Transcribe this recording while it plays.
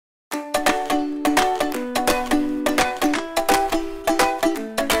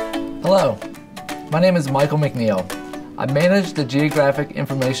Hello, my name is Michael McNeil. I manage the Geographic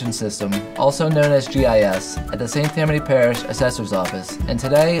Information System, also known as GIS, at the Tammany Parish Assessor's Office, and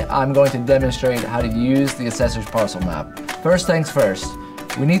today I'm going to demonstrate how to use the Assessor's Parcel Map. First things first,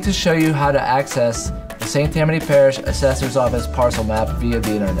 we need to show you how to access the Tammany Parish Assessor's Office Parcel Map via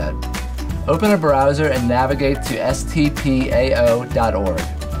the Internet. Open a browser and navigate to stpao.org.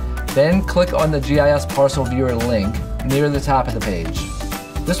 Then click on the GIS Parcel Viewer link near the top of the page.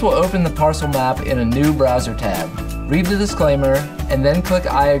 This will open the parcel map in a new browser tab. Read the disclaimer and then click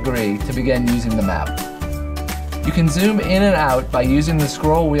I agree to begin using the map. You can zoom in and out by using the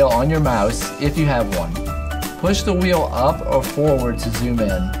scroll wheel on your mouse if you have one. Push the wheel up or forward to zoom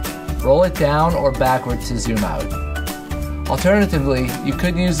in. Roll it down or backward to zoom out. Alternatively, you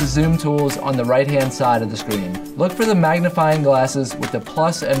could use the zoom tools on the right-hand side of the screen. Look for the magnifying glasses with the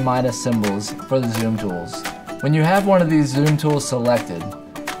plus and minus symbols for the zoom tools. When you have one of these zoom tools selected,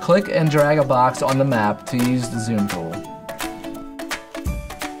 click and drag a box on the map to use the zoom tool.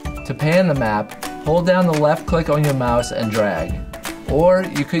 To pan the map, hold down the left click on your mouse and drag, or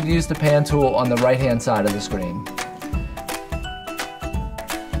you could use the pan tool on the right-hand side of the screen.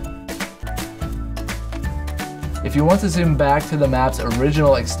 If you want to zoom back to the map's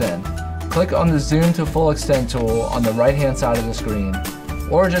original extent, click on the Zoom to Full Extent tool on the right-hand side of the screen,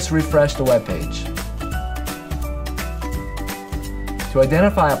 or just refresh the web page. To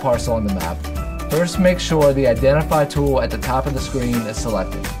identify a parcel on the map, first make sure the Identify tool at the top of the screen is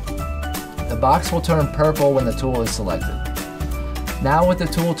selected. The box will turn purple when the tool is selected. Now with the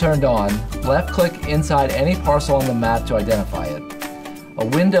tool turned on, left-click inside any parcel on the map to identify it. A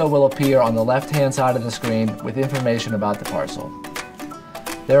window will appear on the left-hand side of the screen with information about the parcel.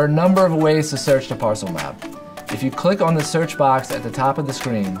 There are a number of ways to search the parcel map. If you click on the search box at the top of the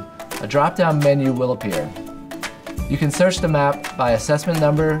screen, a drop-down menu will appear. You can search the map by assessment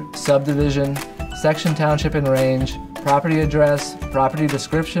number, subdivision, section, township, and range, property address, property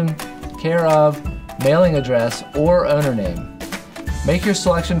description, care of, mailing address, or owner name. Make your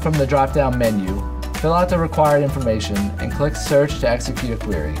selection from the drop-down menu, fill out the required information, and click Search to execute a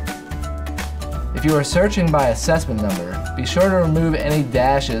query. If you are searching by assessment number, be sure to remove any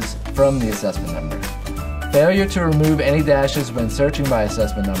dashes from the assessment number. Failure to remove any dashes when searching by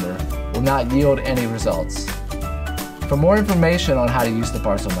assessment number will not yield any results. For more information on how to use the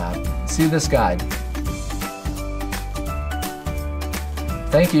parcel map, see this guide.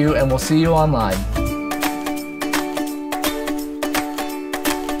 Thank you, and we'll see you online.